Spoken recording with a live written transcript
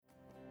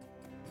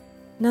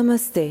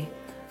Namaste.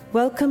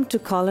 Welcome to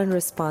Call and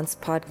Response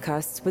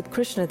podcasts with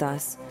Krishna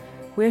Das,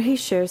 where he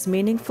shares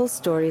meaningful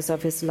stories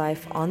of his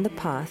life on the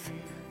path,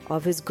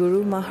 of his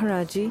Guru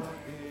Maharaji,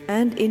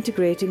 and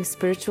integrating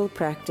spiritual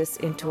practice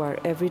into our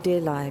everyday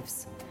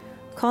lives.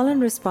 Call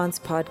and Response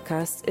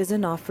podcast is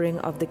an offering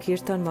of the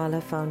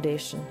Kirtanwala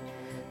Foundation.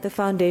 The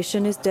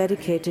foundation is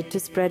dedicated to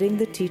spreading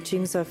the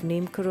teachings of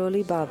Neem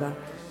Karoli Baba,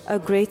 a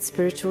great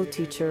spiritual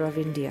teacher of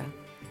India.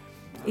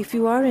 If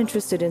you are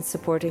interested in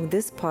supporting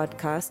this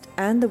podcast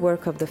and the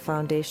work of the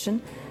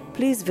foundation,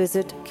 please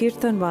visit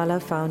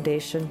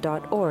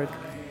kirtanwalafoundation.org,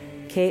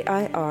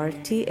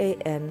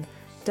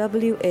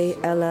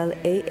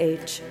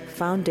 KIRTANWALLAH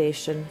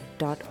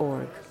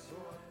foundation.org.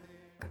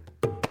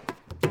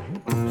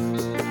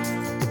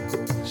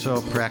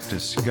 So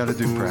practice. You got to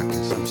do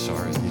practice. I'm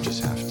sorry. You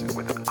just have to.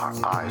 With our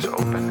eyes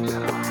open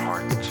and our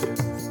hearts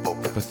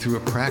open. But through a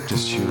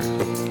practice, you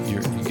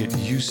get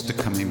used to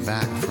coming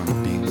back from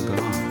being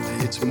gone.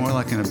 It's more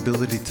like an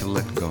ability to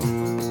let go.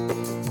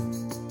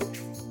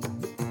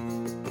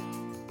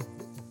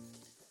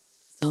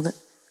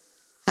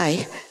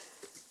 Hi.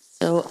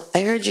 So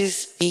I heard you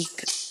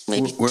speak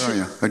maybe Where are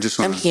you? I just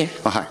want I'm here.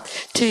 Oh, hi.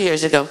 2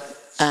 years ago.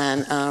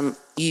 And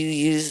you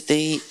used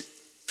the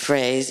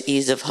phrase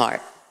ease of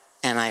heart.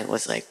 And I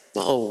was like,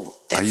 whoa,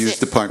 that's I used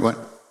the part what?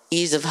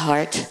 Ease of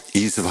heart.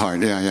 Ease of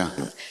heart. Yeah.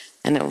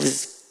 And it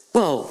was,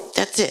 whoa,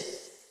 that's it.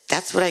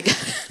 That's what I got.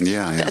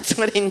 Yeah. That's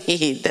what I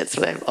need. That's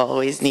what I've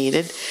always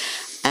needed.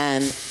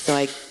 And so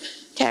I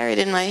carried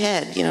it in my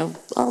head,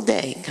 all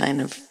day,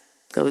 kind of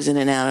goes in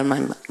and out of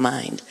my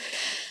mind.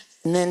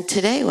 And then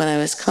today when I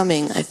was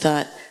coming, I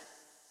thought,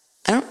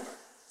 I don't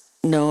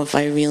know if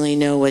I really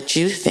know what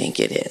you think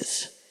it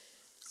is.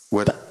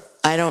 What? But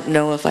I don't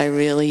know if I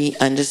really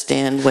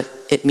understand what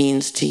it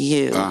means to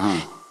you.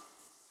 Uh-huh.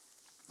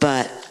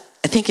 But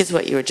I think it's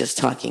what you were just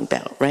talking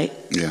about, right?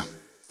 Yeah.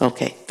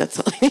 Okay, that's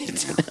all I need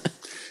to know.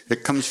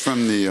 It comes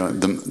from the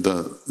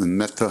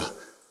Metta,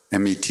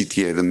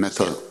 M-E-T-T-A, the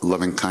Metta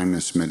Loving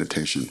Kindness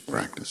Meditation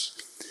practice,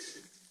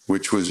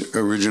 which was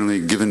originally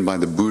given by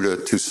the Buddha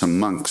to some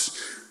monks.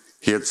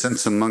 He had sent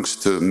some monks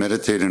to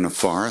meditate in a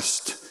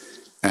forest,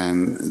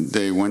 and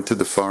they went to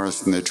the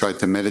forest and they tried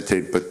to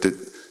meditate, but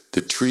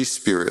the tree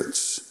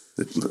spirits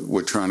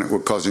were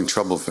causing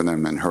trouble for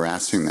them and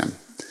harassing them.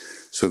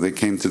 So they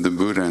came to the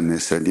Buddha and they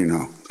said,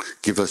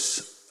 give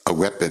us a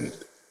weapon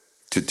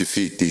to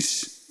defeat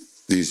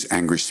these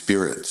angry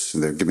spirits.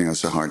 They're giving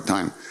us a hard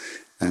time.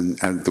 And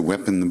the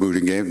weapon the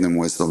Buddha gave them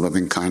was the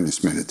loving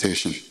kindness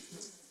meditation.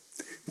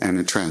 And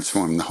it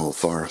transformed the whole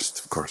forest,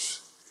 of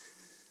course.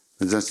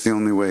 But that's the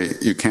only way.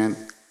 You can't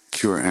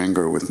cure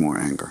anger with more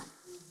anger.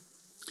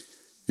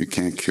 You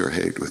can't cure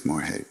hate with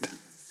more hate.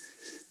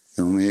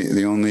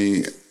 The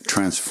only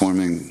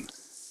transforming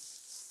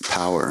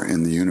power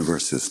in the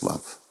universe is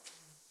love.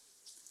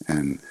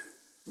 And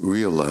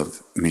real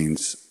love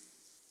means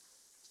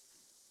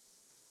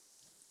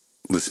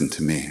listen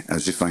to me,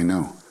 as if I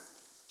know.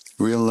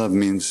 Real love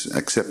means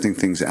accepting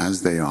things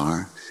as they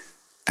are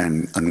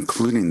and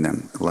including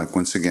them, like,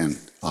 once again,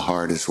 a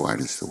heart as wide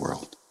as the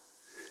world.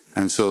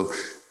 And so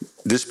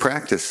this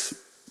practice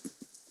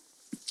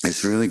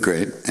is really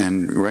great.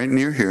 And right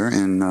near here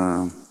in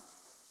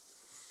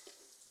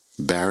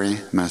Barre,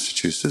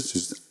 Massachusetts,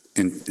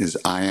 is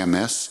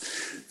IMS,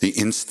 the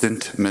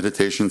Instant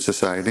Meditation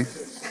Society.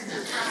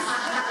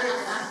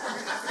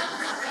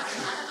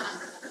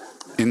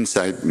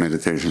 Insight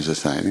Meditation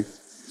Society,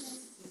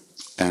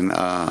 and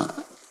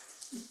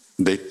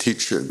they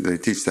teach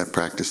that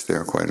practice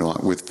there quite a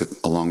lot,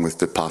 along with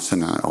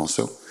Vipasana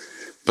also.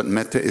 But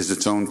Metta is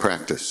its own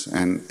practice,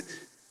 and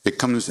it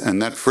comes,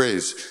 and that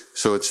phrase.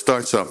 So it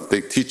starts off. They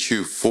teach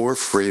you four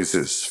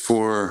phrases.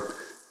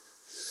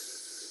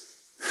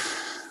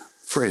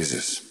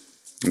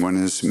 One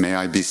is, may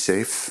I be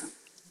safe.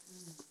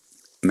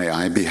 May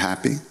I be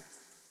happy.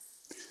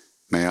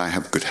 May I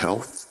have good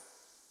health.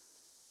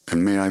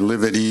 And may I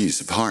live at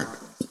ease of heart,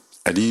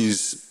 at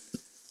ease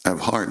of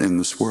heart in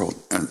this world,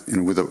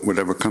 and with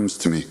whatever comes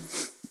to me.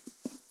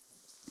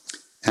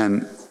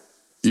 And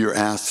you're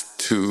asked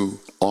to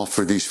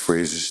offer these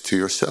phrases to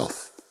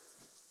yourself.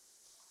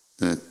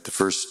 The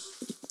first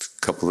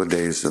couple of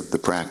days of the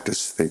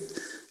practice,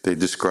 they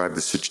describe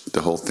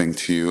the whole thing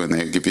to you, and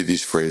they give you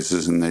these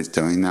phrases, and they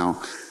tell you, now,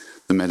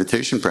 the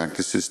meditation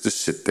practice is to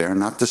sit there,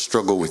 not to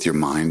struggle with your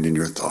mind and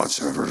your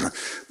thoughts,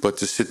 but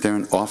to sit there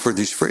and offer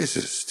these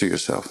phrases to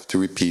yourself, to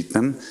repeat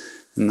them,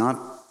 not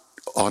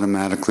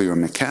automatically or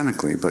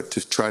mechanically, but to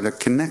try to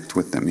connect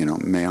with them.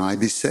 May I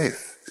be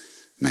safe.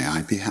 May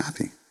I be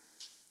happy.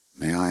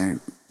 May I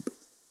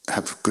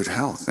have good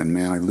health, and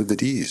may I live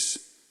at ease.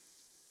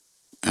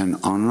 And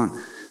on and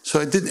on. So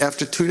I did,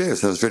 after 2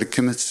 days, I was ready to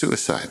commit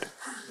suicide.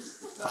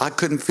 I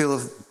couldn't feel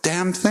a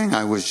damn thing.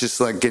 I was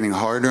just like getting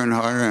harder and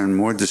harder and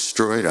more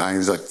destroyed. I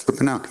was like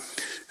flipping out.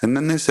 And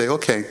then they say,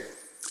 okay,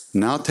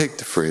 now take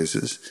the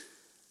phrases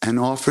and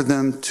offer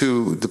them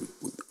to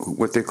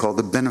what they call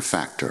the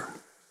benefactor,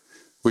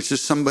 which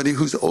is somebody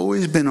who's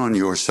always been on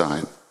your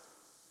side.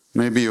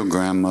 Maybe your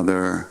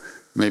grandmother,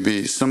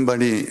 maybe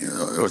somebody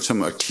or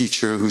a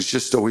teacher who's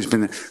just always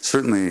been there.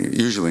 Certainly,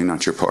 usually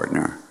not your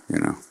partner,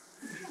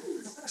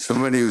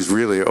 Somebody who's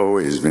really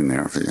always been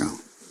there for you.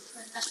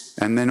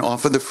 And then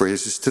offer the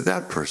phrases to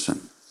that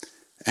person.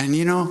 And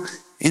in a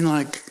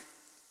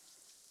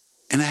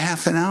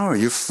half an hour,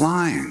 you're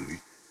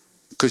flying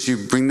because you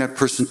bring that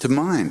person to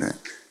mind.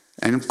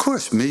 And of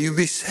course, may you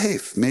be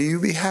safe. May you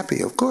be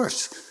happy, of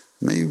course.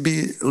 May you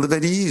live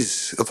at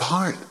ease of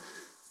heart.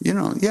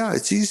 Yeah,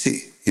 it's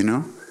easy,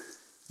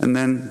 And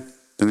then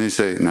they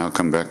say, now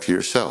come back to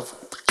yourself.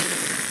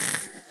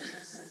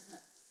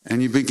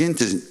 And you begin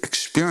to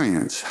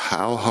experience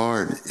how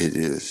hard it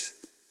is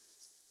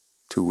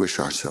to wish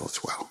ourselves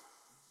well.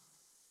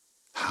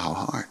 How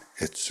hard.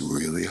 It's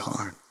really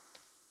hard.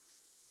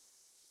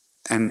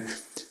 And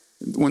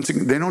once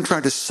again, they don't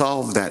try to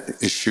solve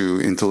that issue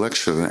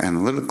intellectually,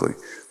 analytically.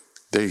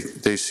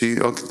 They see,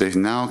 okay, they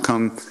now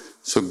come,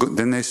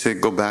 then they say,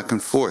 go back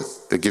and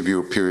forth. They give you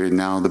a period,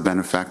 now the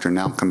benefactor,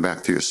 now come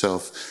back to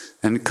yourself.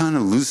 And it kind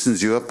of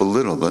loosens you up a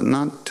little, but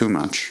not too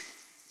much.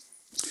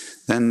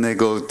 Then they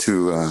go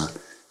to,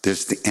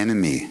 there's the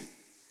enemy.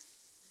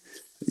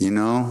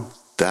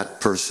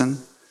 That person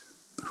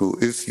who,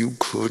 if you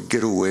could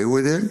get away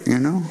with it,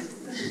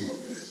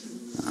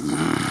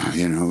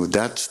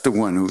 that's the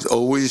one who's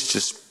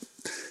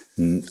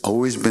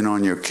always been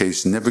on your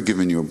case, never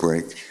given you a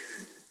break.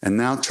 And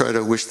now try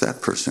to wish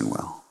that person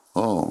well.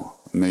 Oh,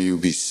 may you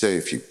be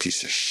safe, you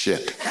piece of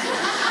shit.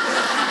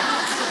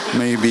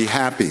 May you be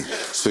happy,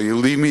 so you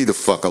leave me the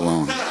fuck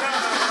alone.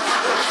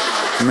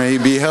 May you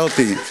be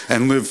healthy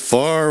and live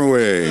far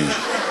away.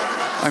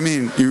 I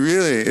mean,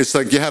 it's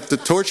like you have to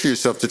torture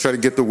yourself to try to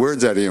get the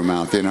words out of your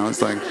mouth,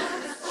 It's like...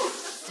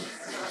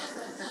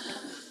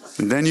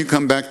 And then you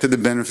come back to the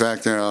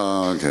benefactor,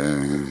 oh, okay.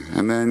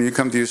 And then you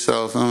come to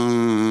yourself,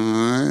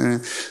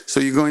 so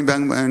you're going back,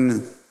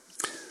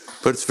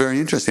 but it's very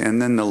interesting.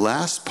 And then the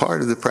last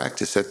part of the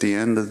practice, at the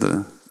end of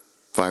the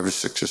 5 or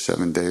 6 or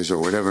 7 days or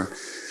whatever,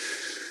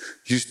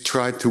 you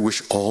try to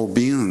wish all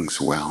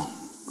beings well.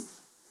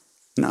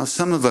 Now,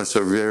 some of us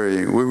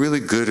we're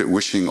really good at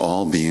wishing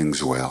all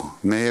beings well.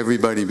 May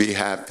everybody be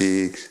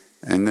happy.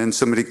 And then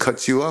somebody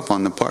cuts you off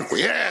on the park.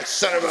 Yeah,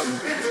 son of a...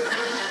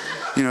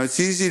 it's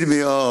easy to be,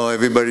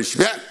 everybody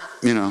should,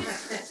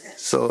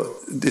 So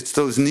it's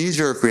those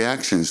knee-jerk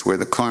reactions where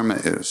the karma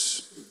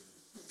is.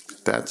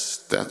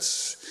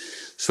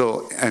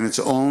 So, and it's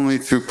only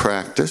through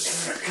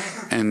practice.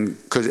 And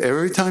because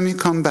every time you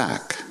come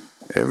back,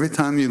 every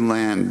time you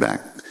land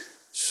back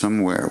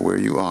somewhere where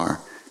you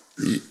are,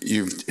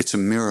 it's a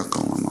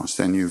miracle almost.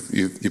 And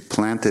you've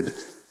planted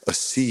a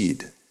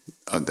seed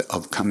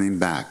of coming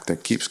back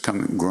that keeps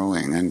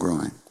growing and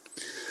growing.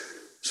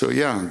 So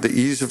yeah, the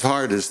ease of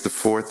heart is the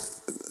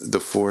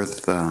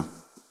fourth,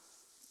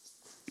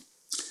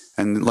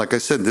 and like I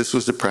said, this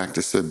was the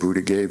practice that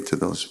Buddha gave to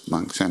those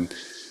monks. And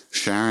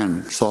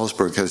Sharon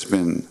Salzberg has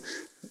been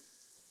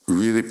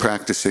really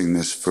practicing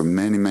this for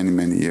many, many,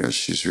 many years.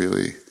 She's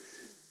really,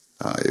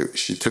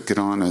 she took it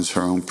on as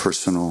her own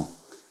personal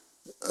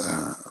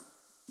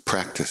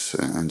practice,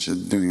 and she's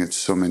doing it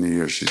so many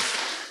years. She's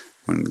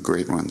one of the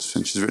great ones.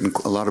 And she's written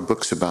a lot of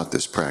books about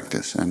this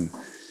practice. And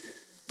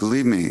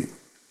believe me,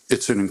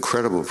 it's an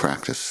incredible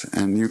practice,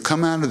 and you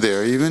come out of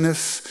there even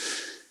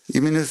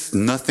if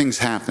nothing's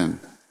happened,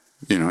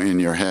 in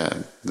your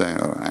head.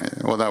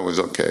 That was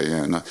okay.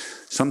 Yeah, no,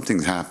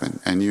 something's happened,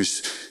 and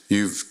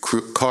you've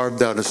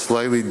carved out a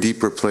slightly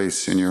deeper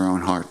place in your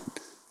own heart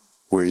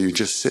where you're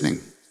just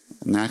sitting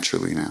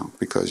naturally now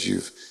because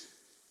you've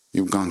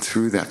gone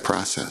through that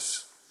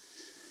process.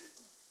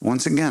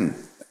 Once again,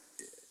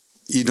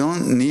 you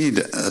don't need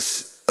a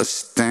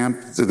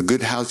stamp, the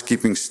good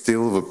housekeeping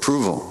seal of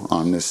approval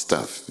on this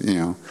stuff.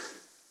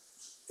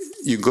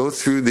 You go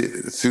through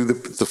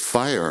the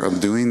fire of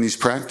doing these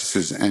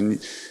practices,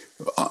 and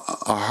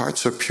our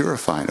hearts are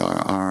purified.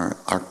 Our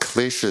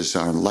kleshas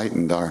are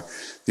lightened.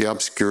 The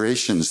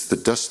obscurations, the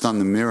dust on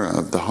the mirror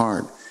of the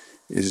heart,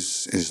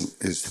 is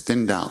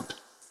thinned out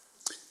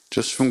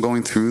just from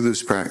going through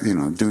this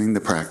doing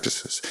the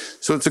practices.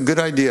 So it's a good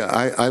idea.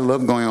 I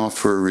love going off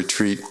for a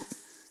retreat,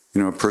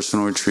 a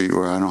personal retreat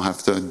where I don't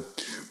have to.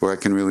 Where I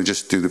can really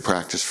just do the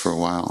practice for a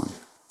while and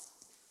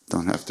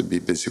don't have to be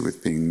busy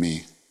with being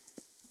me.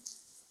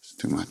 It's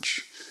too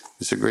much.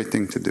 It's a great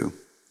thing to do.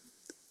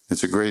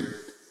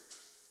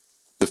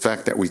 The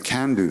fact that we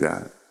can do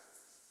that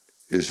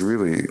is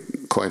really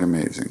quite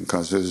amazing,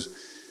 because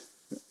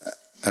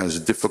as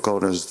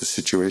difficult as the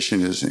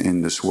situation is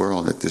in this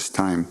world at this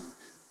time,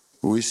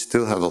 we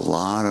still have a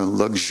lot of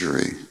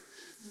luxury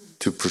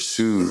to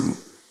pursue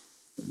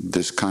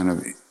this kind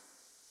of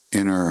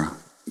inner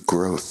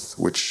growth,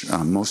 which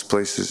most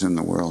places in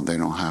the world, they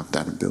don't have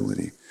that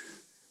ability.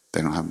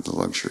 They don't have the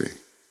luxury.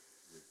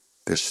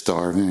 They're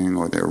starving,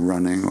 or they're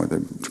running, or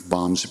the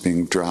bombs are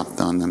being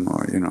dropped on them,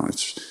 or,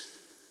 it's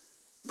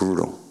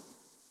brutal.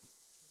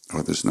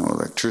 Or there's no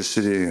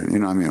electricity,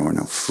 or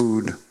no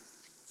food,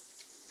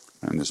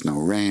 and there's no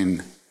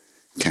rain,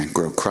 can't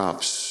grow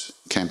crops,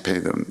 can't pay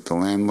the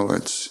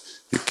landlords,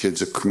 your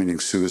kids are committing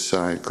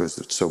suicide because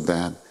it's so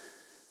bad.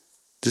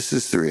 This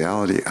is the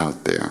reality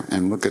out there.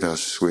 And look at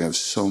us, we have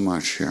so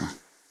much here.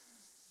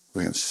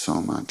 We have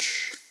so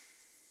much.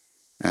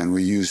 And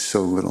we use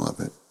so little of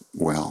it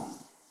well.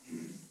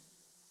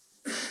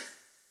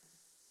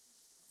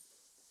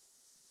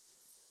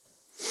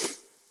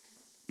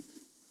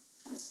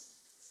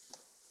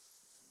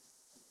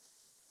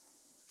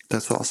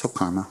 That's also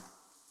karma.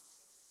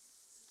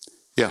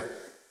 Yeah.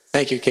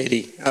 Thank you,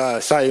 Katie.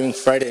 Saw you on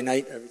Friday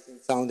night. Everything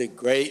sounded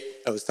great.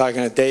 I was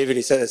talking to David.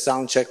 He said the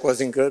sound check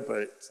wasn't good, but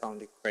it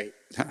sounded great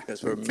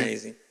because we're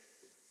amazing.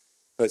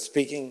 But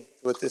speaking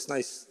with this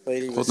nice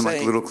lady was Hold the mic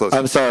saying, a little closer.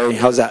 I'm sorry.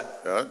 How's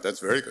that?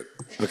 That's very good.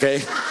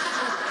 Okay.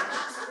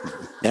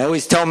 They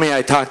always tell me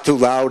I talk too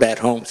loud at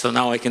home, so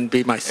now I can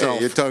be myself.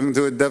 Hey, you're talking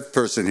to a deaf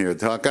person here.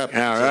 Talk up.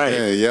 All right.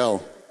 Hey,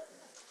 yell.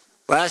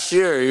 Last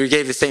year, you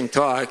gave the same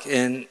talk,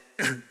 and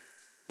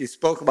you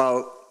spoke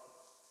about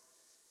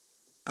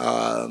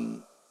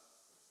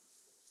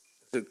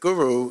the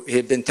guru. He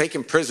had been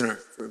taken prisoner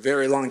for a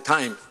very long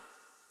time.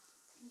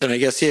 And I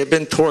guess he had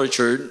been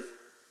tortured.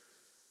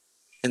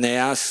 And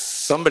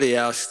somebody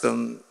asked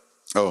him,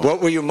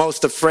 what were you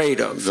most afraid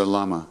of? The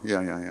Lama.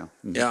 Yeah.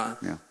 Mm-hmm. Yeah.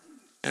 Yeah.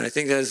 And I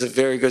think that's a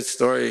very good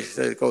story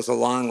that goes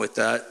along with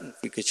that. If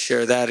you could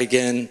share that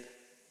again.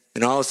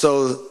 And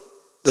also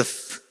the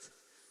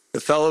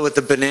fellow with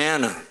the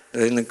banana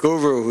and the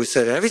guru who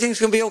said, everything's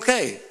going to be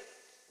okay.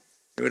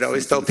 He would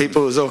always tell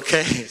people it was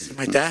okay. So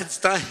my dad's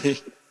dying.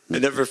 I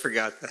never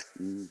forgot that.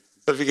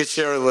 So if you could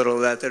share a little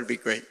of that, that'd be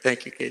great.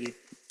 Thank you, Katie.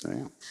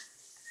 Yeah.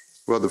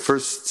 Well, the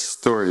first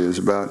story is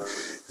about,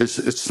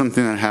 it's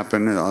something that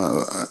happened.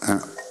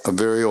 A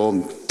very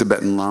old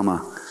Tibetan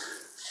Lama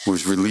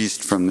was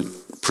released from the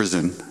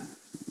prison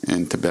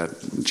in Tibet,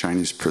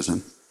 Chinese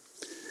prison,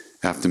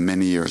 after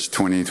many years,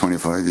 20,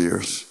 25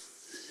 years.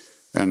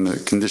 And the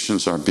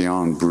conditions are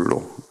beyond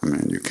brutal. I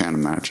mean, you can't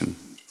imagine.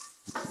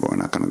 We're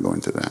not going to go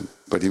into that.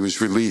 But he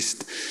was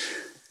released,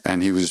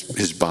 and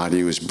his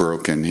body was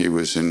broken. He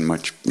was in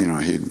much,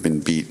 he'd been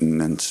beaten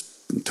and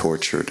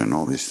tortured and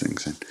all these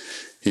things. And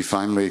he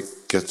finally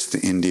gets to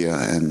India,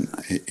 and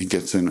he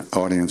gets an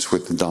audience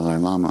with the Dalai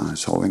Lama,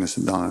 His Holiness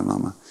the Dalai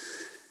Lama.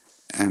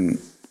 And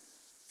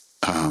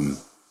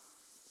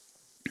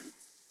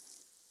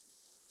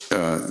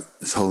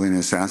His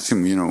Holiness asked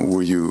him,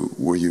 were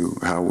you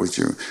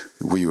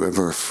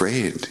ever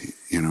afraid?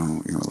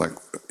 Like,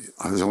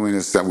 His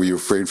Holiness, were you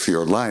afraid for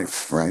your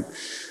life, right?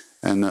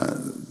 And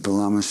the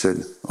Lama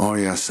said, oh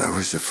yes, I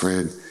was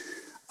afraid.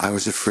 I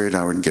was afraid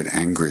I would get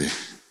angry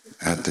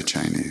at the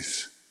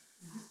Chinese.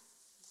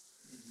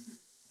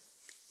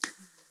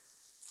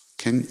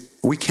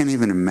 We can't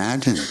even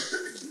imagine.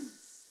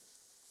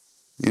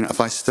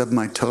 If I stub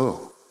my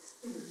toe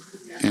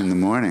in the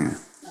morning,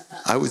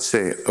 I would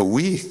say a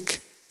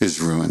week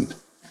is ruined.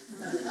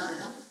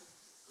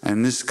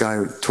 And this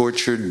guy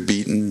tortured,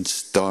 beaten,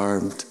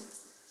 starved,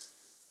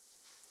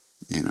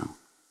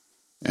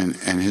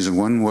 And his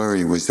one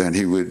worry was that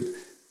he would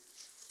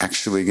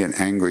actually get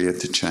angry at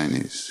the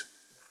Chinese,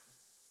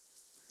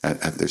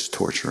 at these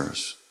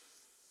torturers.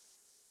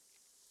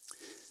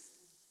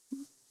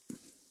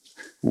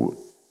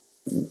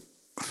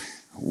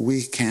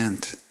 We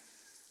can't,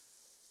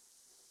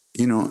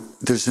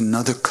 there's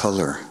another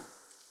color.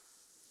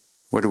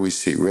 What do we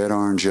see? Red,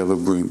 orange, yellow,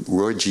 blue.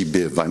 Roji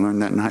Biv. I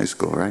learned that in high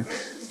school, right?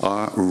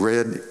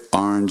 Red,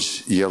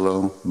 orange,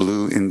 yellow,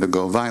 blue,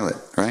 indigo, violet,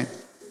 right?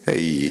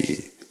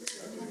 Hey.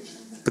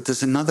 But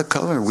there's another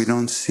color we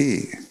don't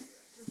see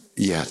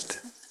yet.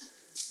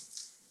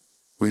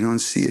 We don't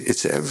see it.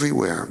 It's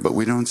everywhere, but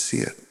we don't see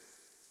it.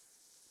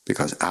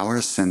 Because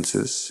our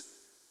senses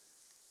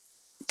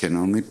can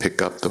only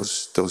pick up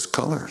those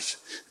colors.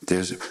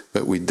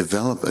 But we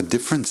develop a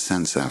different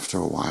sense after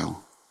a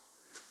while,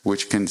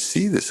 which can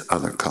see this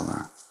other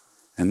color.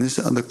 And this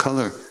other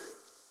color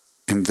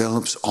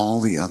envelops all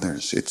the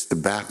others. It's the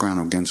background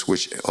against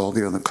which all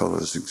the other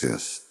colors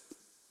exist.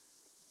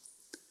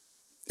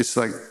 It's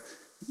like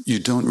you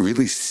don't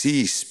really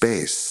see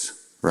space,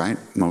 right?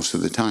 Most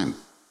of the time.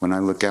 When I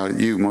look out at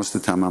you, most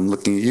of the time I'm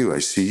looking at you, I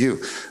see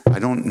you. I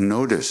don't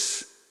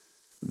notice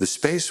the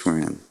space we're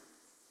in.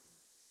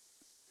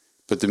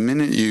 But the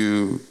minute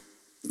you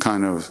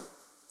kind of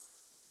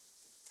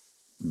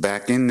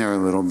back in there a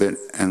little bit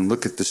and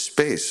look at the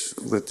space,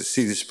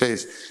 see the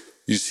space,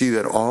 you see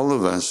that all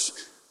of us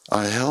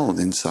are held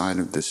inside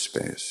of this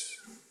space.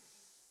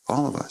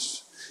 All of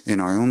us, in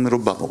our own little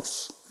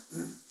bubbles,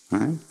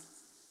 right?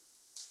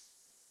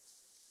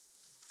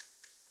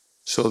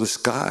 So the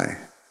sky,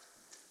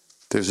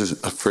 there's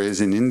a phrase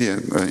in India,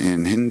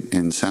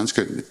 in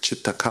Sanskrit,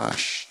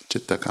 chittakash,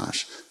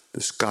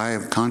 the sky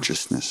of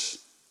consciousness.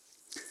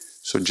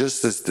 So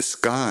just as the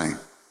sky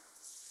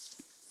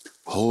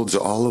holds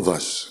all of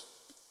us,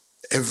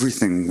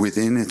 everything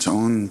within its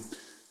own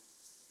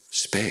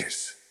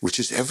space, which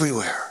is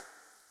everywhere.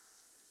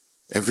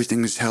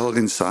 Everything is held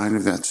inside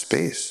of that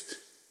space.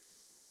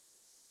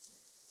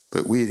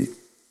 But we're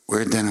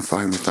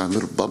identified with our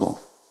little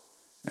bubble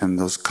and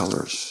those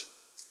colors.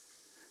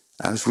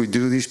 As we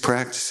do these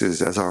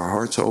practices, as our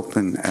hearts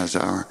open, as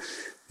our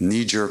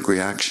knee-jerk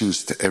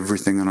reactions to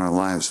everything in our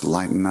lives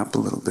lighten up a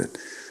little bit.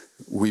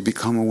 We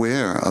become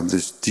aware of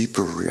this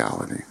deeper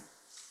reality,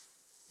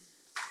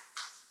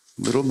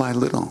 little by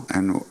little,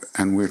 and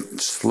we're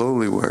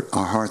slowly,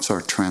 our hearts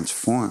are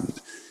transformed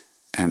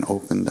and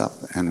opened up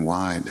and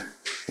widened.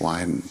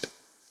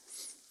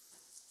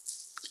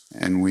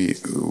 And we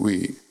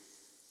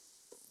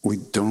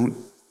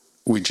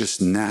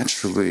just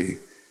naturally,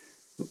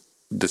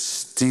 the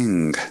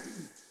sting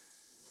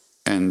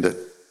and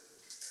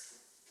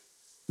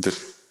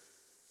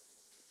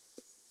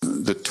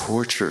the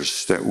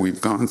tortures that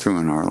we've gone through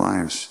in our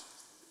lives,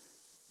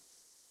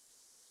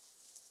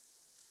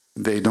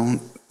 they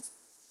don't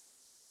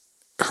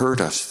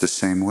hurt us the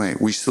same way.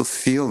 We still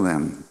feel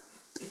them,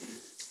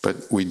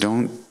 but they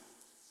don't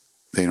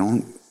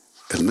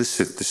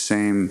elicit the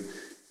same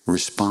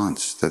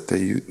response that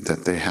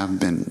they have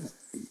been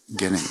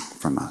getting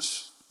from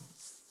us.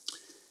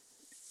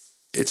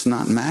 It's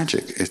not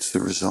magic. It's the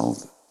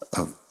result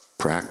of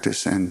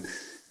practice, and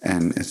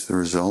it's the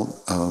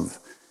result of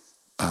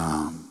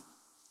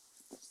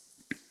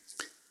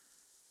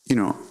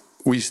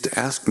we used to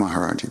ask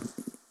Maharaji,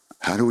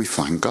 how do we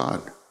find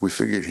God? We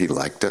figured he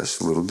liked us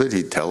a little bit.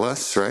 He'd tell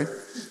us, right?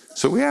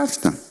 So we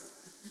asked him,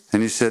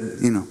 and he said,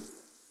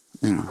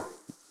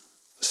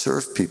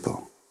 serve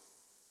people.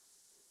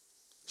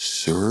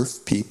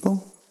 Serve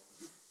people?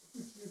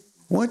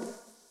 What?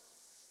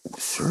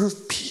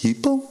 Serve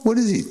people? What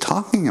is he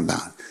talking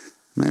about?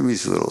 Maybe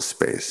he's a little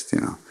spaced,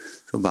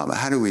 So Baba,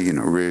 how do we,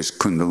 raise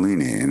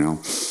Kundalini,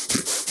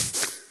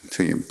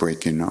 until you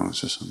break your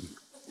nose or something?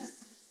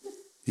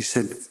 He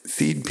said,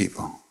 feed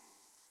people.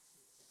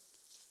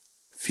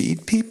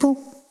 Feed people?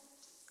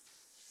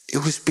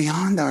 It was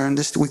beyond our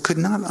understanding.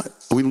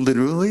 We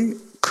literally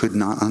could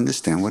not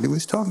understand what he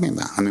was talking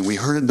about. I mean, we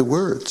heard the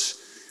words.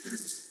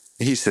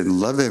 He said,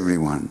 love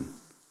everyone,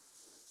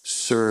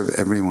 serve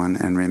everyone,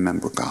 and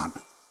remember God.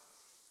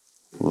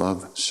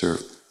 Love,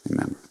 serve,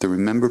 remember. The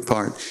remember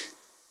part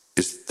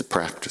is the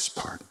practice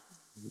part,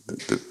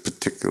 the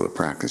particular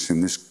practice.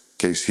 In this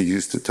case, he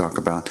used to talk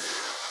about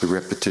the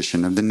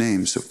repetition of the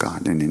names of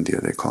God. In India,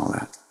 they call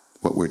that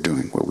what we're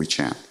doing, what we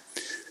chant.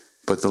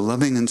 But the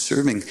loving and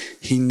serving,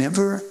 he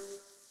never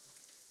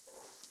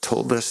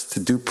told us to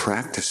do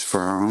practice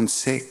for our own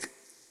sake.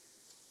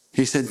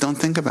 He said, don't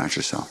think about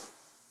yourself.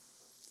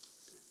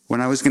 When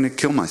I was going to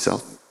kill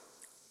myself,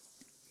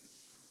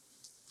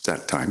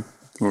 that time,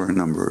 or a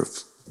number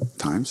of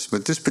times,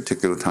 but this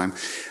particular time,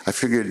 I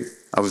figured,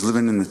 I was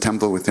living in the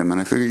temple with him,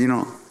 and I figured,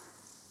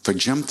 if I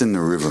jumped in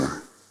the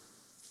river,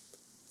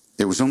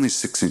 it was only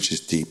 6 inches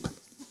deep.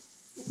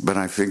 But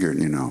I figured,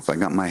 if I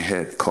got my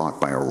head caught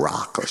by a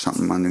rock or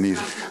something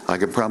underneath, I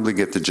could probably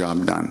get the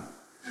job done.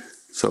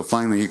 So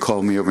finally he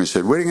called me over and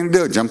said, what are you going to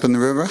do, jump in the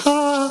river?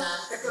 Ha!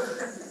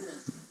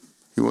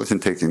 He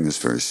wasn't taking this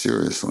very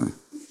seriously.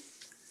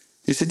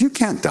 He said, you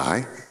can't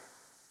die.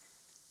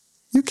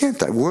 You can't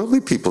die.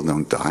 Worldly people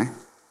don't die.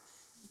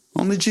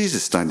 Only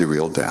Jesus died the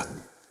real death.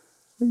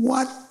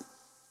 What?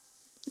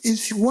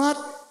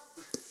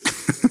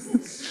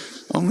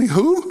 Only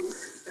who?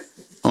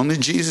 Only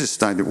Jesus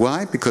died.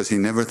 Why? Because he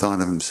never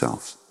thought of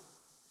himself.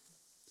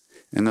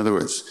 In other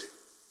words,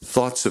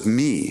 thoughts of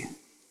me,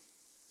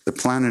 the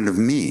planet of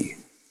me,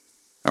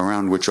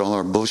 around which all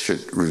our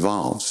bullshit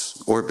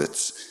revolves,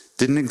 orbits,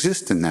 didn't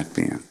exist in that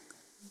being.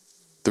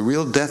 The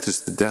real death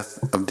is the death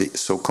of the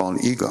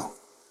so-called ego,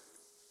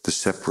 the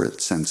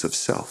separate sense of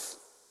self,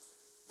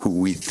 who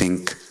we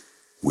think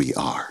we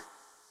are.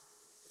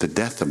 The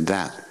death of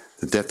that,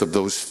 the death of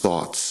those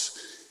thoughts,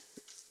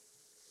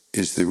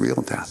 is the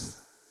real death.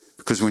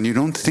 Because when you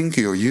don't think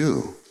you're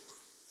you,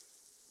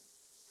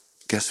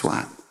 guess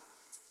what?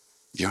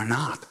 You're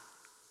not.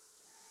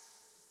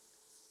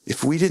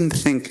 If I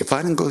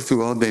didn't go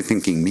through all day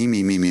thinking me,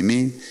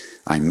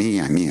 I'm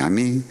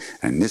me,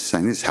 and this,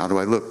 how do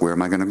I look? Where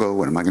am I going to go?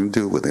 What am I going to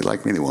do? Will they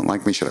like me? They won't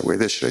like me. Should I wear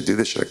this? Should I do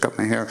this? Should I cut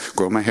my hair?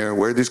 Grow my hair?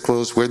 Wear these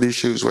clothes? Wear these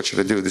shoes? What should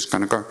I do? This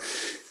kind of car?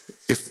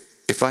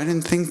 If I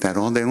didn't think that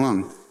all day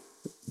long,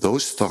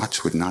 those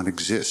thoughts would not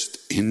exist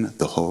in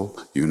the whole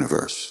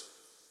universe.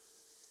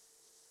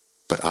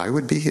 But I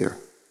would be here,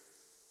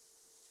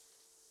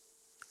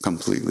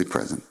 completely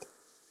present,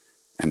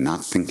 and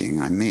not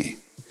thinking I'm me.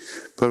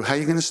 But how are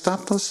you going to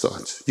stop those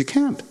thoughts? You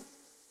can't.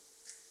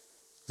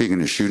 Are you going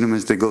to shoot them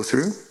as they go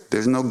through?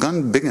 There's no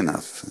gun big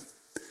enough.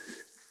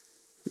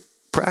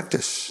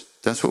 Practice.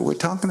 That's what we're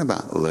talking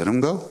about. Let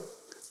them go.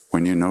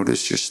 When you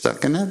notice you're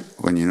stuck in it,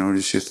 when you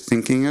notice you're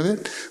thinking of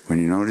it, when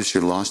you notice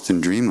you're lost in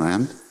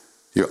dreamland,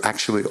 you're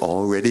actually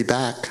already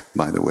back,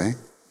 by the way.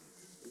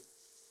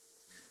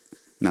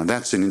 Now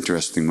that's an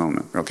interesting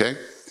moment, okay?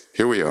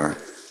 Here we are.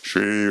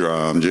 Shri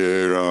Ram,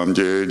 Jai Ram,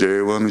 Jai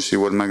Jai. Let me see,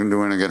 what am I going to do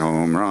when I get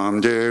home?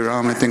 Ram, Jai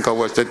Ram, I think I'll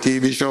watch that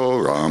TV show.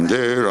 Ram,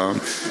 Jai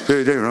Ram,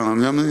 Jai Jai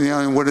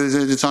Ram. What is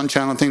it? It's on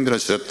channel thing. Did I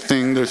set the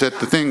thing? Did I set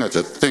the thing? I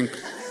set the thing.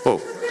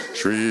 Oh,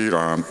 Shri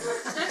Ram.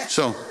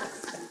 So,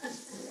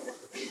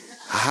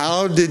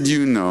 how did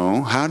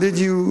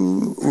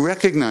you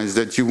recognize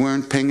that you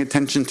weren't paying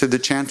attention to the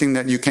chanting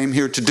that you came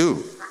here to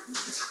do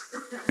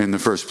in the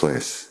first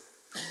place?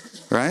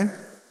 right?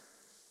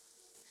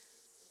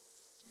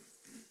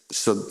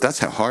 So that's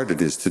how hard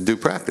it is to do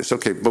practice.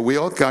 Okay, but we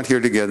all got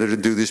here together to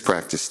do this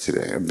practice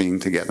today of being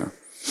together.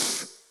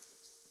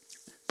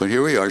 But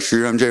here we are,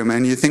 Sri Ram Jayam,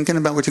 and you're thinking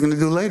about what you're going to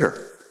do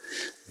later.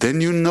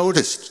 Then you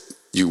noticed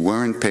you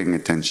weren't paying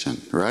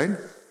attention, right?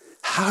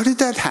 How did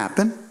that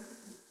happen?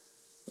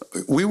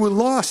 We were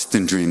lost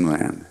in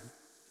dreamland.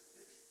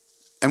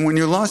 And when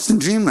you're lost in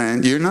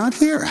dreamland, you're not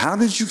here. How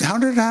did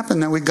it happen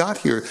that we got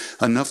here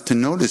enough to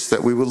notice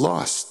that we were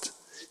lost?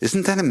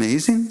 Isn't that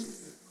amazing?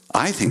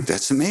 I think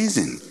that's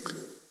amazing.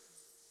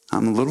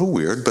 I'm a little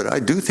weird, but I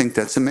do think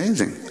that's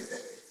amazing.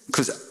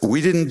 Because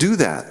we didn't do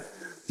that.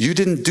 You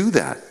didn't do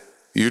that.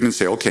 You didn't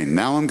say, okay,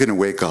 now I'm going to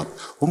wake up.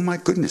 Oh my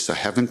goodness, I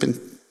haven't been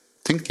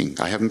thinking.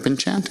 I haven't been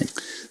chanting.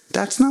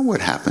 That's not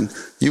what happened.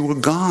 You were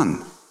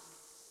gone.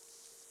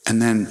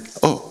 And then,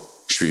 oh,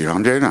 Sri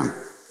Ram Jai Ram,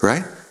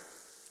 right?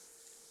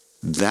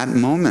 That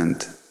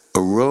moment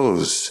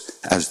arose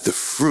as the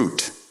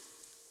fruit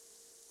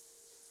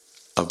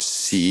of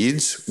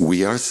seeds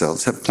we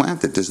ourselves have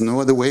planted. There's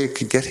no other way it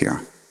could get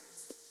here.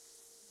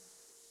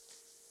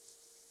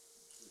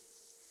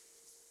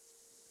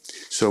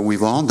 So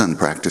we've all done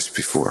practice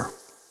before.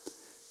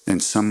 In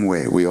some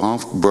way, we all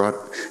brought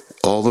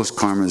all those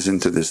karmas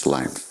into this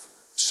life,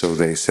 so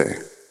they say.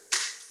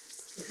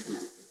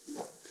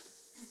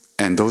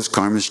 And those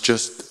karmas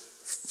just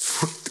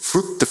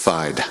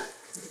fructified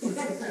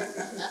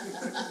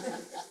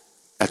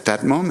at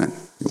that moment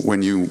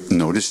when you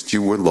noticed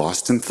you were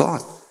lost in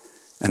thought.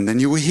 And then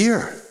you were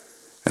here.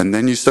 And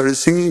then you started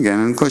singing again,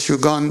 and of course you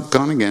were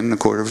gone again in a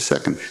quarter of a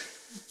second.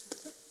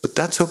 But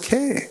that's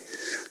okay.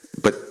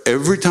 But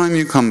every time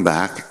you come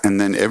back, and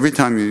then every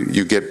time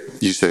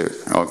you say,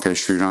 okay,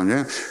 Sri Ram,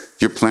 yeah,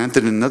 you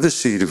planted another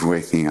seed of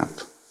waking up.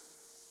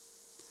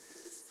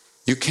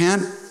 You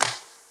can't,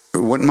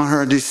 what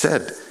Maharaji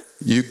said,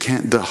 you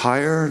can't, the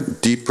higher,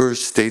 deeper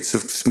states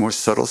of, more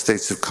subtle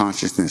states of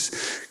consciousness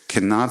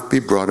cannot be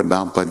brought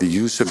about by the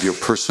use of your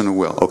personal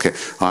will. Okay,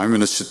 I'm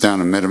going to sit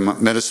down and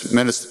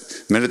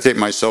meditate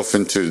myself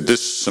into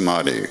this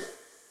samadhi.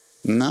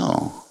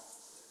 No,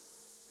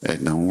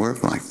 it don't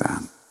work like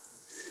that.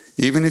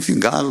 Even if you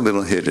got a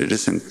little hit, it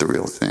isn't the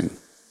real thing.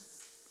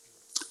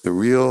 The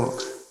real,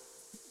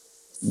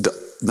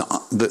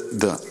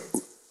 the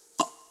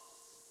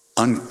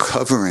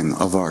uncovering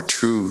of our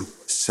true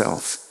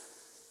self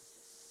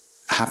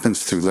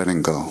happens through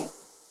letting go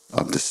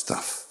of this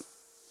stuff,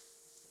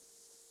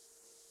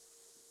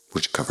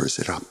 which covers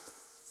it up.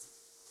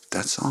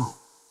 That's all.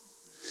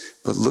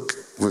 But look,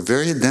 we're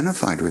very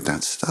identified with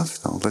that stuff,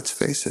 though, let's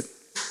face it.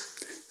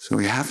 So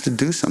we have to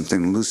do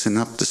something to loosen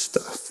up the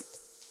stuff.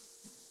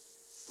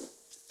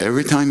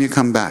 Every time you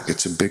come back,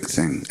 it's a big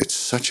thing. It's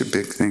such a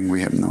big thing,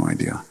 we have no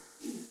idea.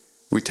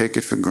 We take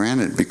it for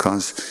granted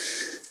because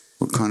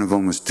we're kind of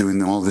almost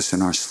doing all this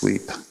in our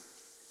sleep.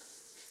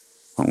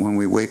 But when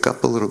we wake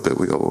up a little bit,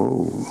 we go,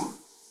 oh,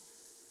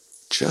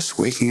 just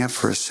waking up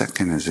for a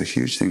second is a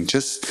huge thing.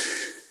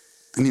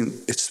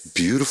 It's a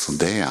beautiful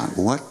day out.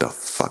 What the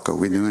fuck are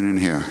we doing in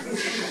here?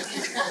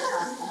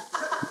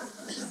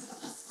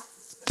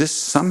 This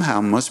somehow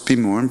must be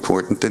more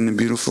important than the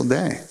beautiful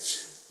day.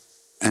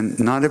 And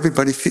not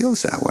everybody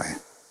feels that way.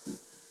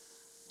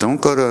 Don't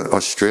go to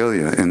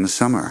Australia in the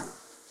summer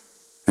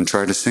and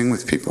try to sing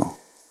with people.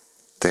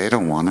 They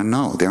don't want to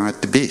know. They're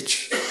at the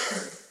beach.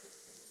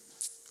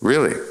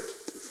 Really.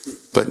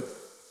 But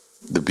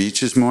the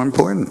beach is more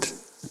important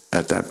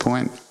at that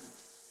point.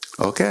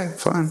 Okay,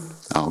 fine.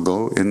 I'll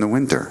go in the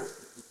winter.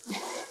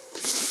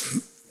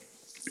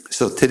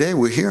 So today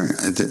we're here.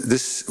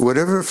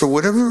 For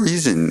whatever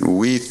reason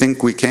we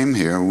think we came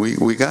here,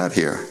 we got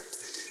here.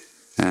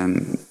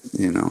 And,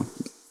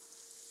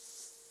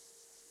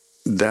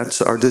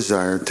 that's our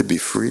desire to be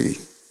free,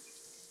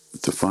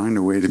 to find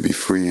a way to be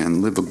free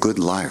and live a good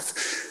life.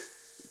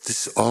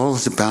 This all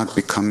is about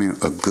becoming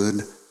a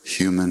good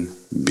human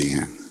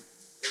being.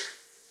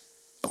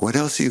 What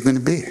else are you going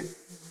to be?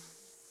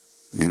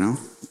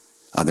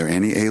 Are there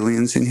any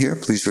aliens in here?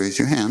 Please raise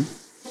your hand.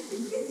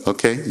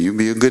 Okay, you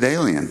be a good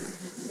alien.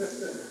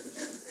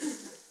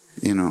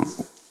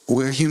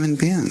 We're human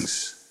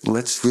beings.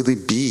 Let's really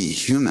be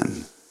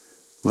human.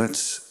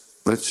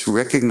 Let's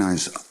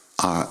recognize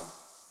our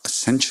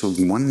essential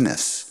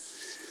oneness.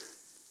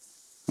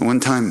 One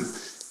time,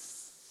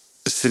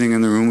 sitting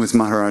in the room with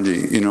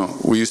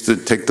Maharaji, we used to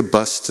take the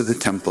bus to the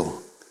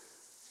temple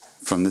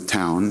from the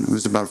town. It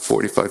was about a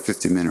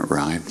 50-minute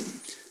ride.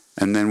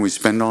 And then we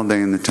spend all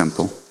day in the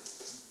temple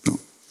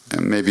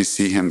and maybe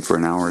see him for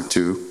an hour or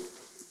two.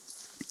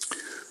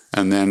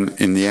 And then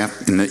in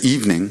the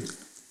evening,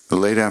 the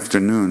late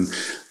afternoon,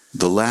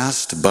 the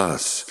last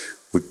bus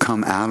would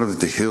come out of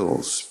the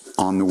hills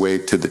on the way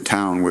to the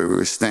town where we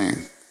were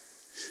staying.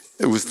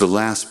 It was the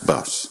last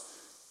bus.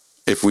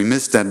 If we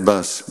missed that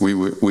bus,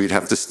 we'd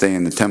have to stay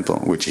in the temple,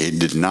 which he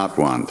did not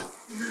want.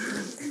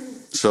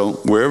 So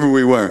wherever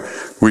we were,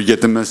 we'd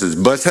get the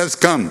message, bus has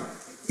come,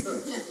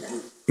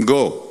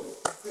 go.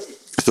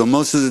 So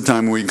most of the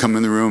time we'd come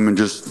in the room and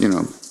just,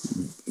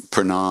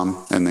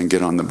 pranam and then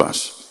get on the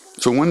bus.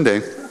 So one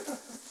day,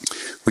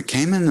 we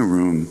came in the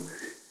room,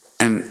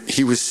 and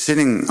he was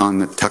sitting on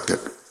the tucket.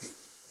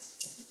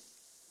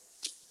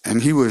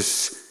 And he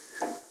was,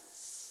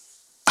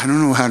 I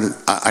don't know how to,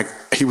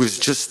 he was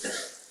just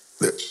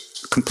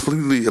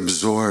completely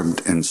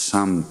absorbed in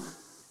some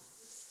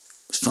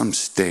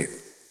state.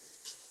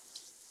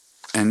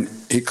 And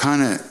he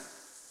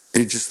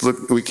just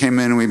looked, we came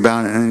in and we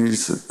bowed, and he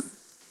said,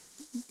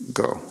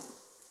 go.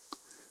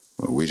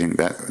 Well, we didn't,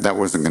 that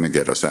wasn't going to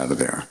get us out of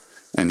there.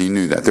 And he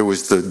knew that. There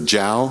was the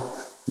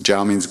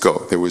jiao means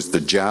go. There was the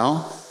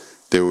jiao,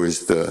 there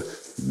was the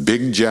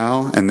big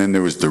jiao, and then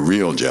there was the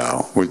real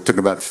jiao. We took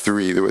about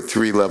there were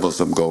 3 levels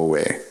of go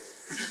away.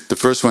 The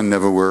first one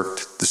never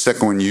worked. The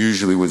second one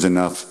usually was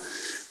enough.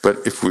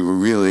 But if we were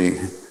really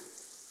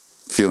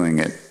feeling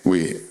it,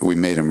 we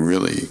made him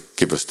really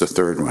give us the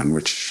third one,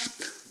 which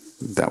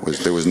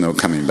there was no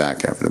coming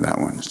back after that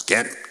one. Just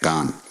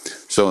gone.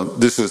 So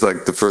this was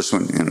like the first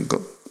one,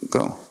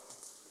 go.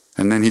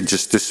 And then he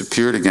just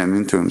disappeared again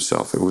into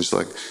himself. It was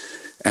like,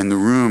 and the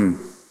room,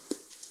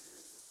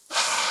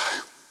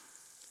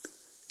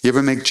 you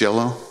ever make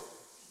Jell-O?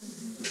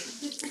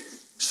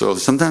 So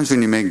sometimes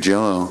when you make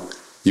Jell-O,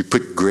 you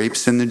put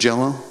grapes in the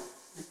Jell-O,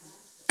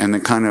 and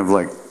it kind of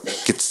like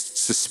gets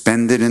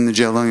suspended in the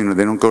Jell-O,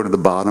 they don't go to the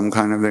bottom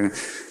kind of thing.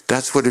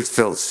 That's what it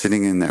felt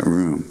sitting in that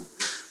room.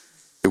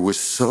 It was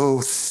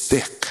so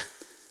thick.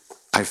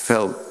 I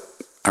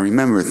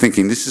remember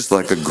thinking, this is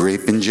like a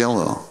grape in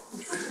Jell-O.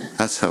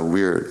 That's how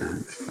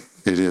weird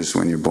it is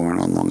when you're born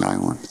on Long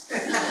Island.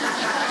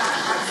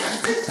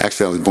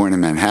 Actually, I was born in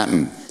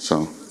Manhattan,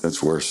 so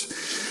that's worse.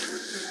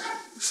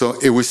 So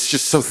it was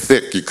just so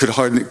thick, you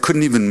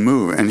couldn't even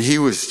move. And he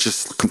was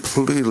just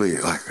completely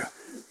like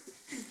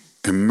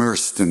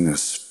immersed in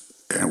this.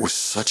 And it was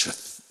such a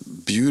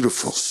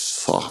beautiful,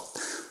 soft,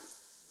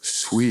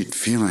 sweet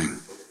feeling.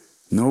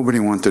 Nobody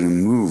wanted to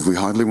move. We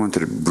hardly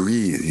wanted to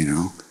breathe,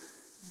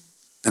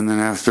 And then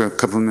after a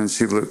couple of minutes,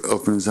 he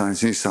opened his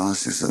eyes, he saw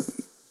us, he said,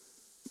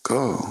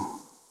 go.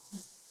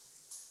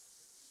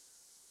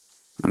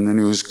 And then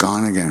he was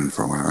gone again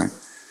for a while, right?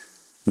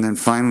 And then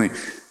finally,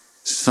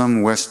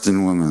 some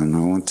Western woman, I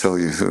won't tell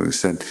you who,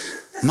 said,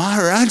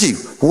 Maharaji,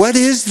 what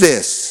is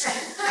this?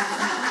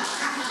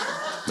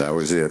 That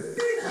was it.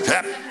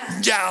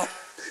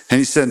 And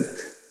he said,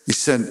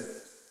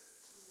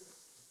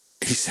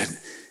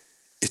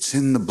 it's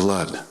in the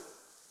blood.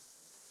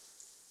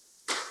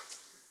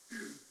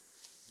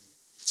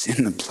 It's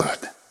in the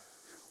blood.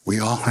 We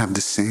all have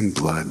the same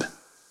blood.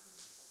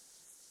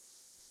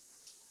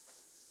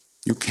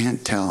 You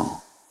can't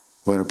tell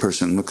what a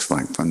person looks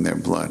like from their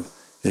blood.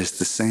 It's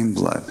the same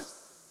blood.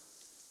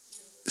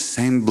 The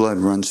same blood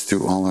runs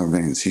through all our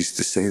veins. He used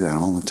to say that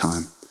all the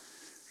time.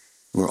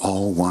 We're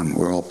all one.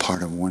 We're all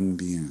part of one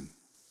being.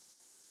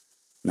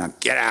 Now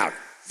get out.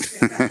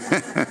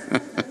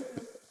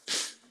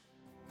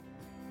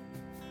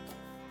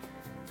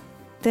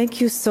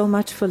 Thank you so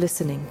much for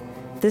listening.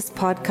 This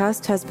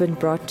podcast has been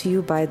brought to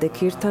you by the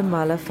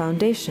Kirtanwala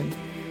Foundation.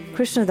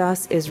 Krishna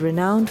Das is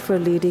renowned for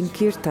leading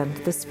kirtan,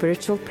 the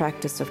spiritual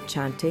practice of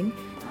chanting,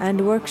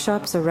 and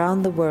workshops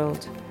around the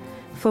world.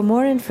 For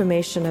more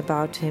information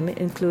about him,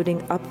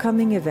 including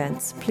upcoming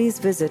events, please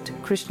visit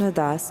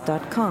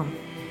krishnadas.com.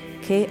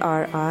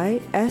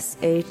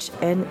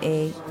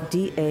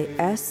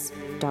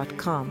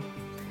 KRISHNADAS.com.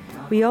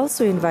 We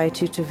also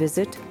invite you to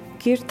visit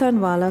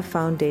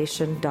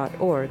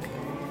kirtanwalafoundation.org.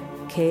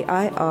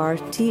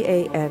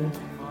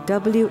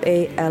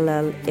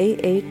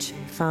 KIRTANWALLAH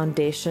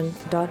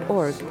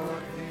foundation.org.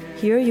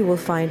 Here you will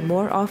find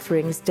more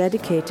offerings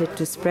dedicated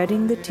to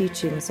spreading the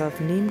teachings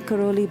of Neem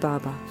Karoli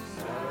Baba.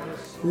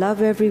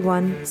 Love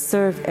everyone,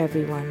 serve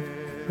everyone.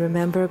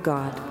 Remember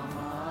God.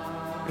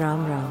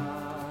 Ram Ram.